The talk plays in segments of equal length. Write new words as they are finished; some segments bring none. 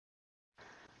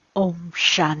Om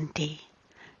Shanti,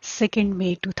 2nd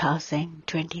May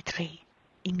 2023,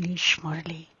 English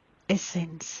Murli.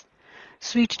 Essence.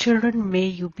 Sweet children, may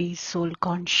you be soul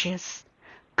conscious.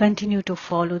 Continue to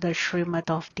follow the Srimad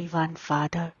of Divine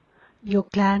Father. Your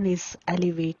clan is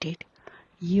elevated.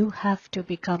 You have to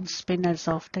become spinners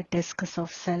of the discus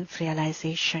of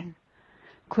self-realization.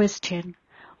 Question.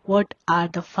 What are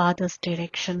the Father's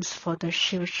directions for the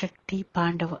Shiv Shakti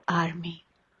Pandava army?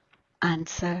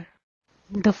 Answer.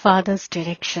 The Father's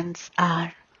directions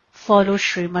are: follow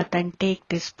Srimad and take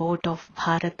this boat of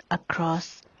Bharat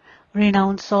across.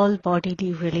 Renounce all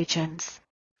bodily religions.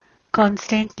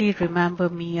 Constantly remember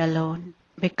me alone.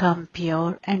 Become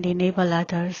pure and enable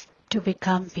others to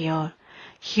become pure.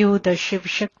 You, the Shiv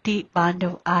Shakti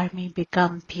Pandav army,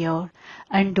 become pure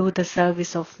and do the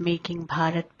service of making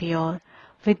Bharat pure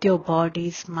with your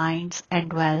bodies, minds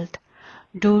and wealth.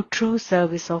 Do true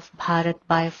service of Bharat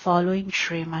by following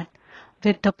Srimad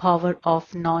with the power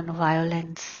of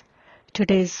non-violence.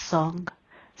 Today's song,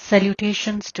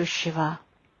 Salutations to Shiva,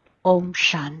 Om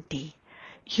Shanti.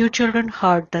 You children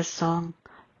heard the song.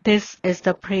 This is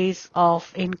the praise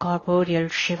of incorporeal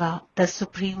Shiva, the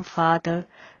Supreme Father,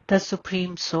 the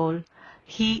Supreme Soul.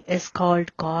 He is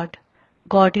called God.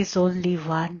 God is only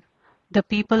one. The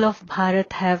people of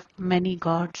Bharat have many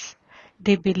gods.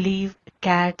 They believe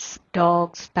cats,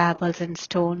 dogs, pebbles and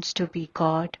stones to be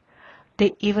God.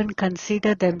 They even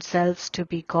consider themselves to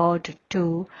be God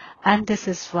too, and this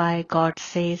is why God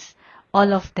says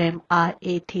all of them are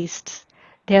atheists.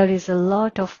 There is a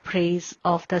lot of praise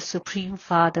of the Supreme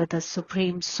Father, the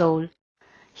Supreme Soul.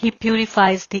 He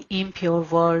purifies the impure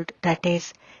world, that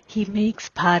is, he makes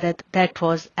Bharat that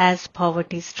was as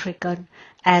poverty-stricken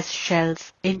as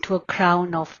shells into a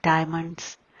crown of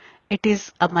diamonds. It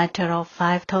is a matter of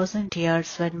 5,000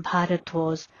 years when Bharat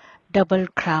was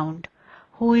double-crowned.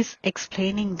 Who is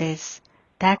explaining this?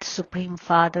 That Supreme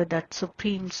Father, that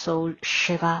Supreme Soul,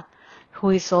 Shiva,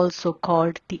 who is also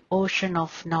called the Ocean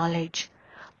of Knowledge.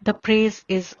 The praise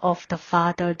is of the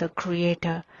Father, the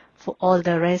Creator, for all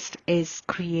the rest is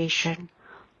creation.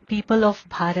 People of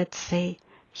Bharat say,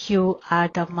 you are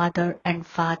the mother and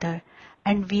father,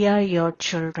 and we are your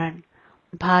children.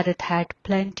 Bharat had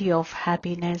plenty of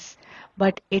happiness,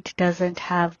 but it doesn't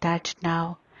have that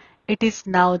now. It is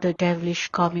now the devilish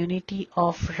community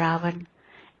of Ravan.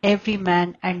 Every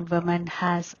man and woman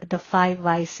has the five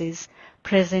vices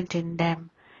present in them.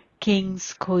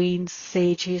 Kings, queens,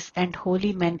 sages, and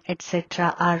holy men,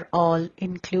 etc. are all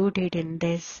included in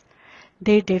this.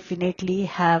 They definitely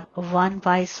have one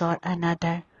vice or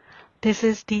another. This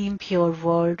is the impure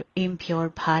world, impure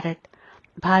Bharat.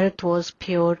 Bharat was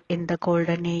pure in the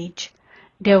golden age.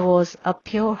 There was a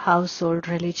pure household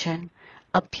religion,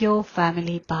 a pure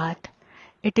family path.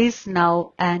 It is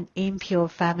now an impure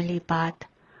family path.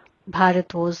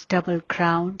 Bharat was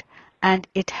double-crowned and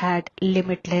it had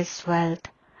limitless wealth.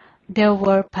 There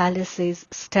were palaces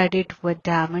studded with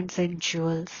diamonds and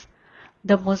jewels.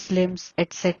 The Muslims,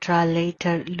 etc.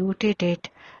 later looted it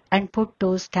and put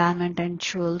those diamonds and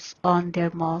jewels on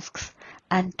their mosques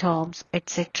and tombs,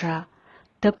 etc.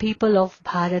 The people of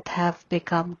Bharat have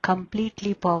become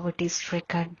completely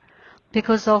poverty-stricken.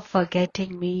 Because of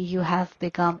forgetting me, you have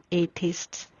become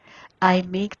atheists. I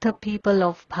make the people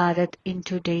of Bharat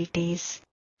into deities.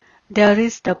 There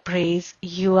is the praise,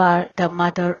 you are the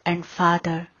mother and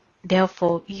father.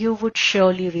 Therefore, you would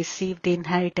surely receive the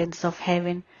inheritance of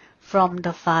heaven from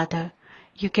the Father.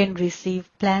 You can receive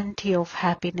plenty of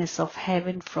happiness of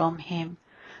heaven from Him.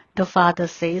 The Father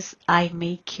says, I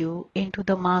make you into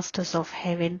the masters of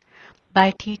heaven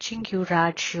by teaching you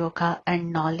Raj Yoga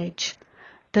and knowledge.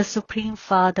 The Supreme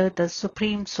Father, the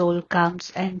Supreme Soul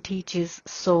comes and teaches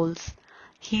souls.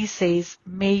 He says,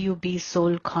 may you be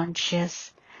soul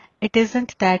conscious. It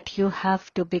isn't that you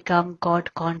have to become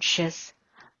God conscious.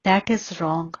 That is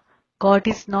wrong. God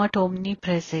is not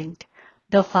omnipresent.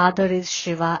 The Father is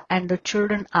Shiva and the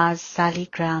children are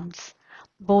saligrams.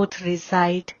 Both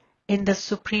reside in the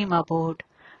Supreme Abode.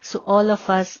 So all of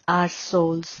us are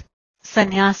souls.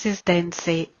 Sannyasis then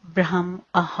say, Brahm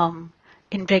Aham.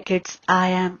 In brackets, I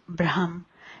am Brahm.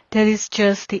 There is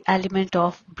just the element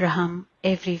of Brahm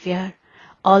everywhere.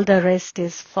 All the rest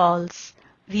is false.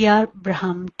 We are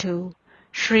Brahm too.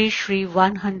 Shri Shri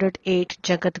 108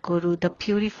 Jagadguru, the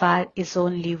purifier, is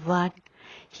only one.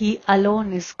 He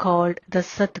alone is called the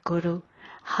Satguru.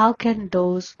 How can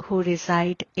those who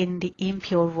reside in the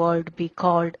impure world be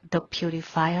called the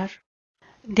purifier?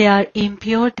 They are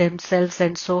impure themselves,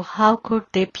 and so how could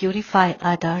they purify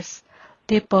others?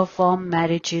 They perform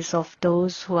marriages of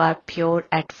those who are pure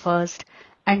at first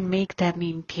and make them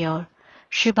impure.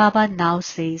 Shri Baba now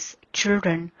says,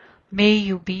 children, May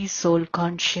you be soul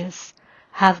conscious.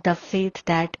 Have the faith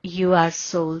that you are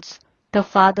souls. The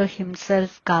Father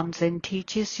himself comes and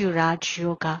teaches you Raj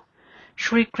Yoga.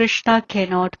 Sri Krishna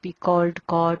cannot be called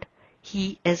God.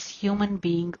 He is human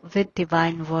being with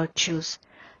divine virtues.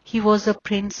 He was a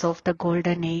prince of the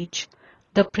golden age.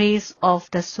 The praise of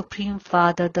the Supreme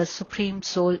Father, the Supreme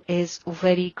Soul, is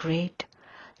very great.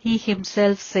 He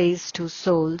himself says to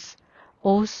souls,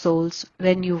 O souls,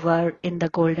 when you were in the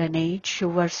golden age, you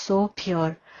were so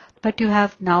pure, but you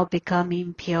have now become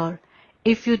impure.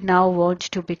 If you now want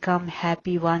to become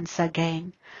happy once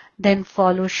again, then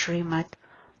follow Srimad.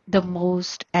 The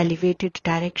most elevated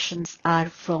directions are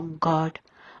from God.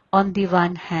 On the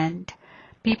one hand,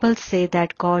 people say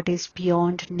that God is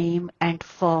beyond name and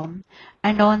form,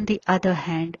 and on the other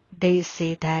hand, they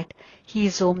say that He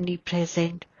is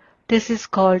omnipresent. This is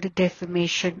called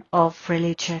defamation of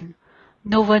religion.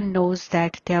 No one knows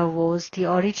that there was the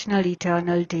original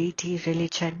eternal deity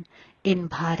religion in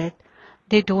Bharat.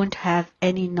 They don't have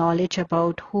any knowledge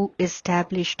about who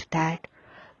established that.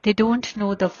 They don't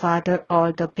know the Father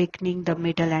or the beginning, the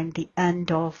middle, and the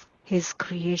end of His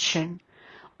creation.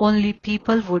 Only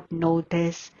people would know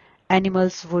this.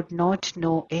 Animals would not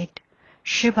know it.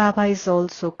 Shiv Baba is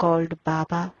also called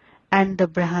Baba, and the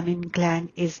Brahmin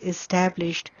clan is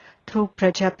established through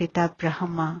Prajapita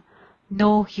Brahma.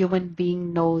 No human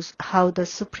being knows how the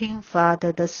Supreme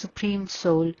Father, the Supreme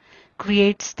Soul,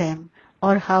 creates them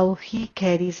or how he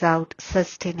carries out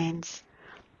sustenance.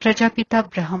 Prajapita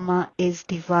Brahma is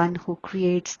the one who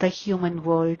creates the human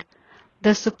world.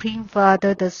 The Supreme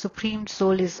Father, the Supreme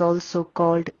Soul, is also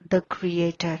called the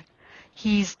Creator.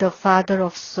 He is the Father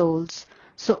of souls.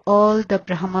 So all the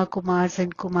Brahmakumaris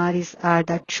and Kumaris are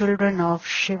the children of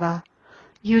Shiva.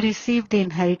 You receive the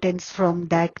inheritance from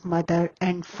that mother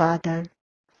and father.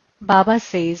 Baba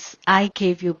says, I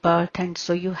gave you birth and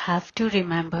so you have to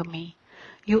remember me.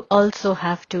 You also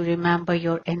have to remember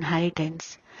your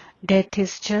inheritance. Death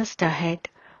is just ahead.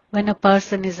 When a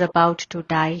person is about to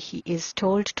die, he is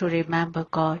told to remember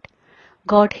God.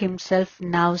 God himself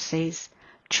now says,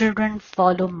 children,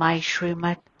 follow my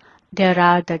Srimad. There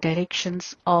are the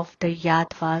directions of the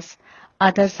Yadvas,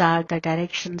 others are the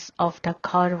directions of the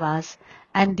Kauravas,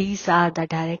 and these are the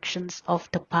directions of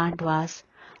the Pandavas.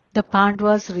 The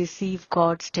Pandavas receive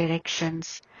God's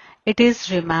directions. It is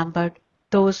remembered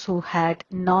those who had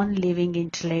non-living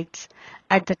intellects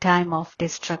at the time of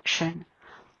destruction.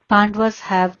 Pandavas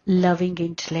have loving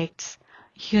intellects.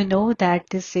 You know that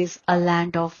this is a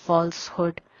land of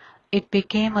falsehood. It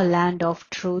became a land of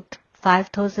truth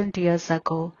 5,000 years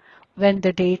ago when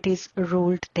the deities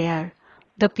ruled there.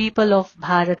 The people of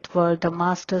Bharat were the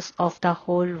masters of the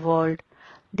whole world.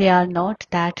 They are not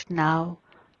that now.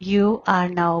 You are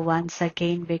now once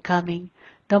again becoming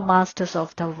the masters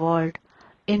of the world.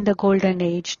 In the golden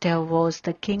age there was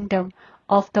the kingdom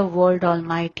of the world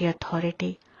almighty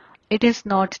authority. It is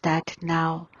not that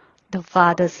now. The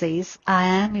Father says, I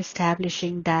am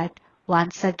establishing that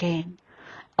once again.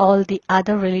 All the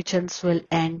other religions will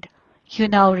end. You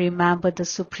now remember the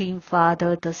Supreme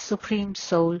Father, the Supreme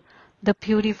Soul, the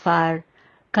Purifier.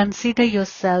 Consider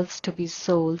yourselves to be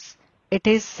souls. It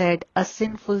is said a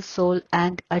sinful soul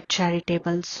and a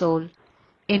charitable soul.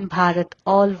 In Bharat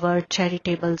all were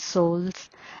charitable souls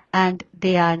and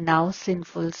they are now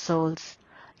sinful souls.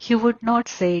 You would not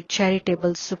say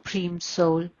charitable supreme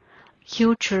soul.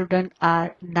 You children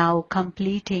are now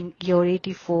completing your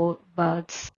 84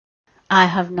 births. I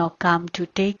have now come to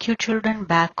take you children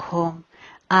back home.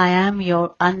 I am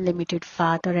your unlimited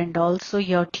father and also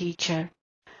your teacher.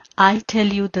 I tell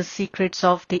you the secrets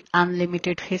of the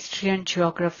unlimited history and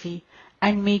geography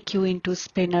and make you into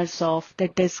spinners of the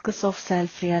discus of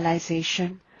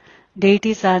self-realization.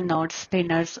 Deities are not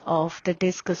spinners of the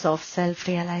discus of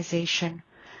self-realization.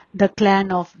 The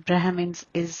clan of Brahmins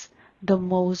is the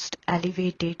most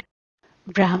elevated.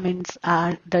 Brahmins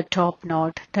are the top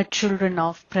knot, the children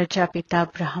of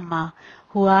Prajapita Brahma,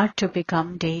 who are to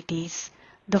become deities.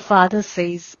 The father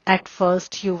says, at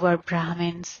first you were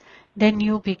Brahmins, then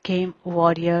you became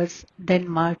warriors, then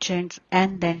merchants,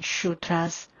 and then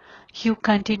Shudras. You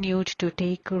continued to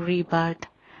take rebirth.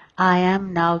 I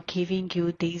am now giving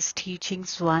you these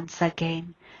teachings once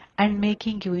again and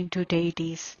making you into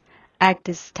deities. At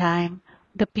this time,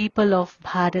 the people of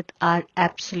Bharat are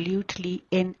absolutely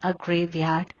in a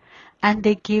graveyard and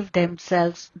they give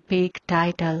themselves big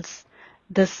titles.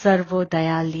 The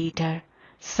Sarvodaya leader.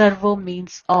 Sarvo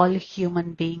means all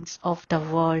human beings of the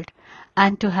world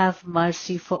and to have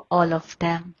mercy for all of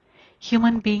them.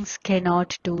 Human beings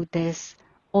cannot do this.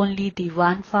 Only the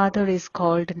one Father is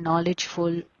called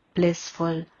knowledgeful,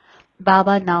 blissful.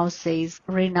 Baba now says,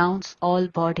 renounce all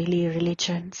bodily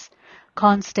religions.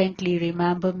 Constantly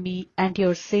remember me and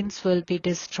your sins will be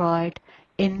destroyed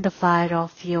in the fire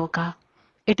of yoga.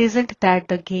 It isn't that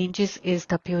the Ganges is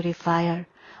the purifier.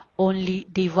 Only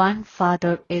the one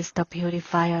Father is the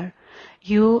purifier.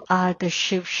 You are the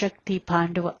Shiv Shakti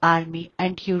Pandava army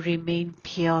and you remain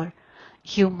pure.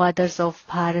 You mothers of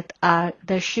Bharat are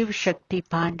the Shiv Shakti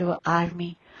Pandava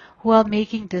army who are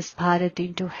making this Bharat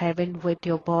into heaven with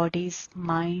your bodies,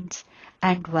 minds,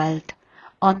 and wealth.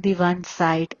 On the one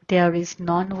side there is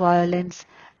non-violence,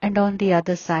 and on the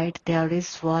other side there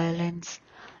is violence.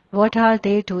 What are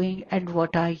they doing and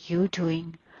what are you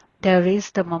doing? There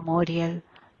is the memorial.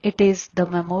 It is the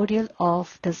memorial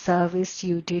of the service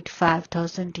you did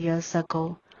 5,000 years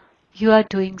ago. You are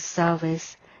doing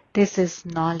service. This is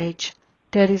knowledge.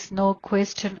 There is no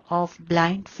question of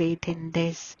blind faith in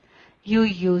this. You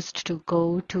used to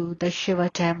go to the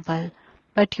Shiva temple,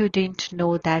 but you didn't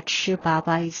know that Shiv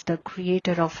Baba is the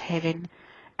creator of heaven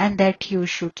and that you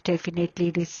should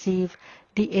definitely receive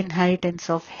the inheritance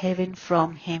of heaven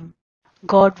from him.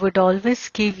 God would always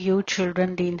give you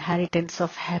children the inheritance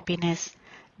of happiness.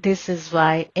 This is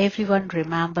why everyone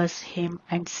remembers him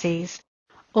and says,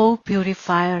 O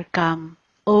purifier, come,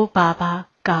 O Baba,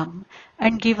 come,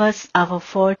 and give us our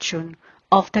fortune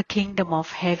of the kingdom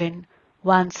of heaven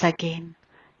once again.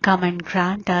 Come and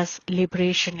grant us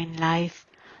liberation in life.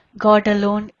 God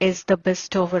alone is the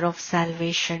bestower of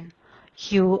salvation.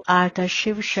 You are the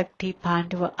Shiv Shakti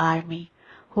Pandava army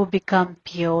who become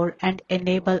pure and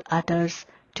enable others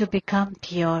to become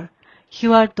pure.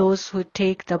 You are those who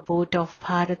take the boat of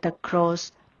Bharat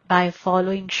across by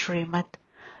following Srimad.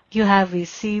 You have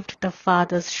received the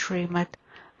Father's Srimad.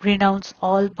 Renounce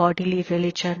all bodily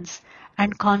religions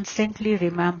and constantly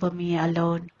remember me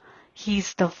alone. He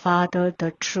is the Father,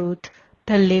 the truth,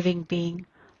 the living being,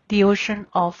 the ocean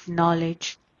of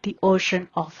knowledge, the ocean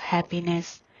of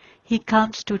happiness. He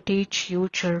comes to teach you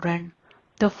children.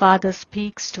 The Father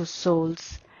speaks to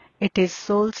souls. It is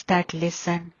souls that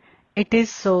listen. It is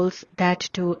souls that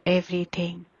do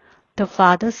everything. The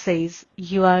Father says,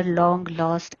 you are long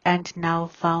lost and now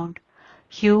found.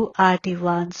 You are the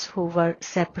ones who were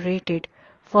separated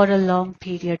for a long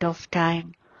period of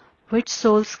time. Which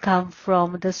souls come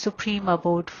from the supreme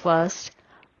abode first?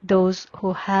 Those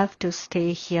who have to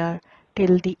stay here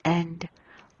till the end.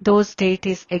 Those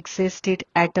deities existed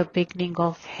at the beginning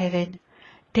of heaven.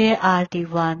 They are the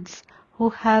ones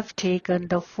who have taken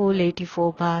the full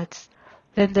 84 births.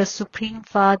 When the Supreme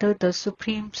Father, the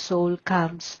Supreme Soul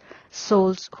comes,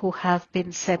 souls who have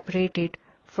been separated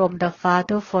from the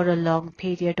Father for a long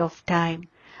period of time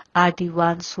are the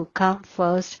ones who come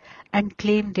first and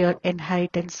claim their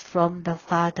inheritance from the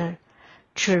Father.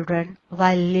 Children,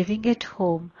 while living at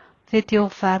home with your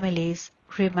families,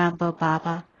 remember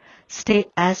Baba. Stay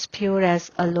as pure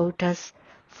as a lotus,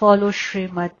 follow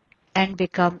Srimad, and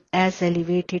become as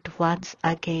elevated once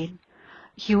again.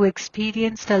 You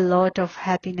experienced a lot of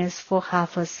happiness for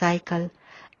half a cycle,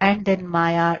 and then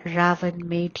Maya Ravan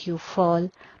made you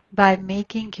fall by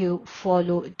making you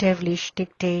follow devilish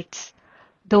dictates.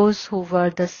 Those who were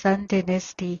the Sun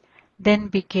dynasty then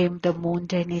became the Moon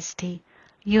dynasty.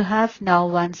 You have now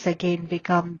once again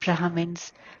become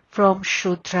Brahmins from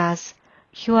Shudras.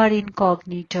 You are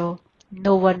incognito.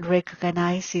 No one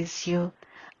recognizes you.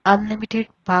 Unlimited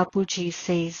Bapuji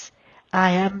says,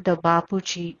 I am the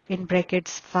Bapuji in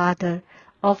brackets father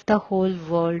of the whole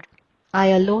world. I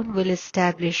alone will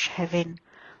establish heaven.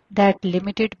 That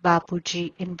limited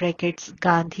Bapuji in brackets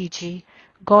Gandhiji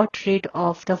got rid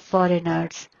of the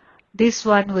foreigners. This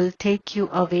one will take you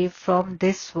away from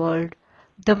this world.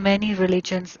 The many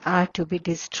religions are to be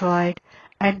destroyed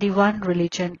and the one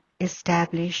religion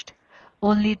established.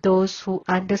 Only those who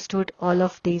understood all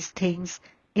of these things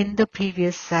in the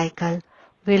previous cycle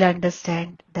will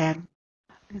understand them.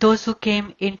 Those who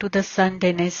came into the Sun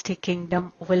dynasty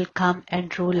kingdom will come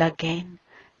and rule again.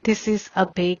 This is a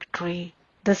big tree.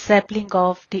 The sapling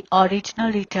of the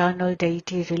original eternal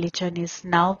deity religion is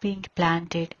now being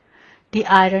planted. The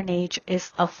Iron Age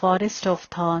is a forest of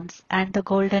thorns and the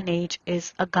Golden Age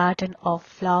is a garden of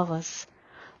flowers.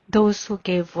 Those who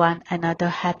give one another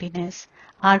happiness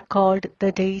are called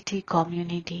the deity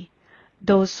community.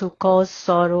 Those who cause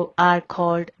sorrow are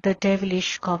called the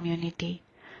devilish community.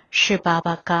 Shiv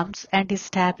Baba comes and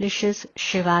establishes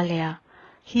Shivalaya.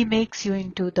 He makes you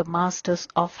into the masters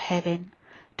of heaven.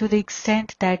 To the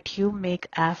extent that you make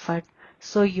effort,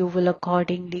 so you will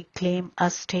accordingly claim a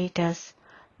status.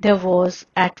 There was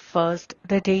at first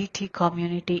the deity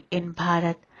community in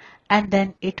Bharat, and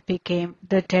then it became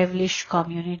the devilish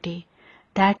community.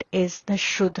 That is the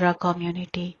Shudra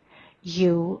community.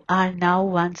 You are now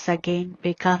once again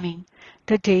becoming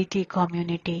the deity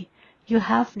community. You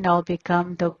have now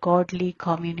become the godly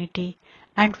community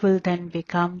and will then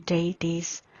become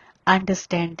deities.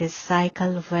 Understand this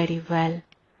cycle very well.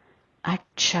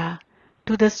 Acha,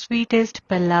 to the sweetest,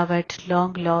 beloved,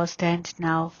 long lost and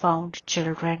now found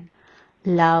children,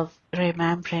 love,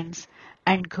 remembrance,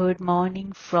 and good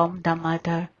morning from the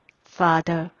mother,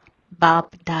 father,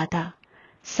 Bap Dada.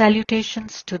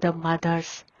 Salutations to the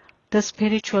mothers. The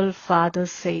spiritual father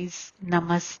says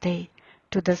Namaste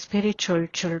to the spiritual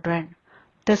children.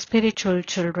 The spiritual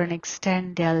children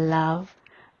extend their love,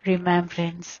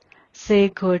 remembrance, say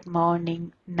good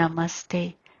morning,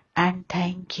 Namaste, and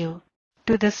thank you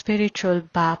to the spiritual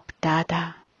Bap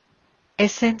Dada.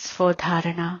 Essence for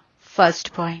Dharana.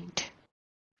 First point.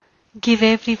 Give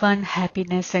everyone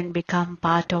happiness and become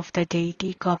part of the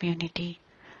deity community.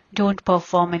 Don't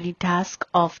perform any task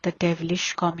of the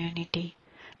devilish community.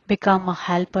 Become a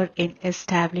helper in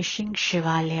establishing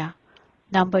Shivalaya.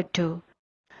 Number 2.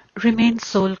 Remain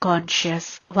soul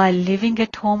conscious. While living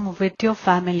at home with your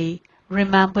family,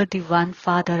 remember the one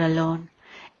Father alone.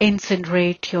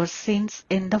 Incinerate your sins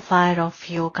in the fire of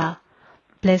yoga.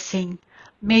 Blessing.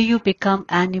 May you become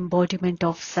an embodiment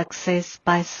of success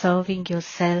by serving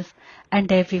yourself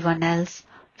and everyone else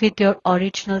with your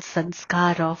original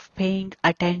sanskar of paying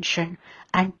attention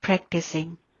and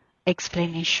practicing.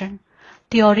 Explanation.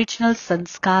 The original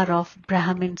sanskar of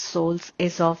Brahmin souls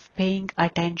is of paying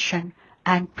attention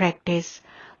and practice.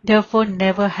 Therefore,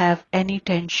 never have any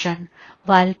tension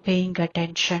while paying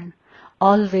attention.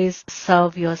 Always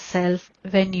serve yourself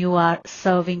when you are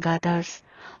serving others.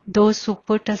 Those who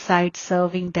put aside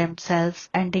serving themselves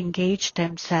and engage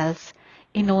themselves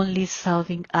in only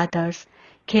serving others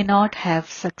cannot have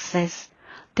success.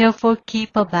 Therefore,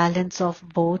 keep a balance of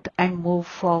both and move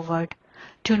forward.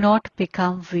 Do not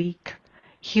become weak.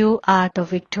 You are the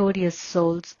victorious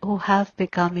souls who have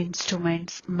become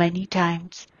instruments many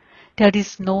times. There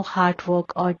is no hard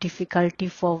work or difficulty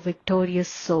for victorious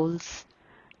souls.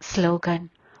 Slogan.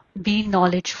 Be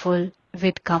knowledgeful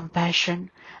with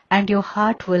compassion, and your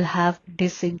heart will have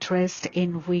disinterest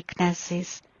in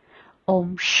weaknesses.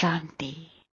 Om Shanti.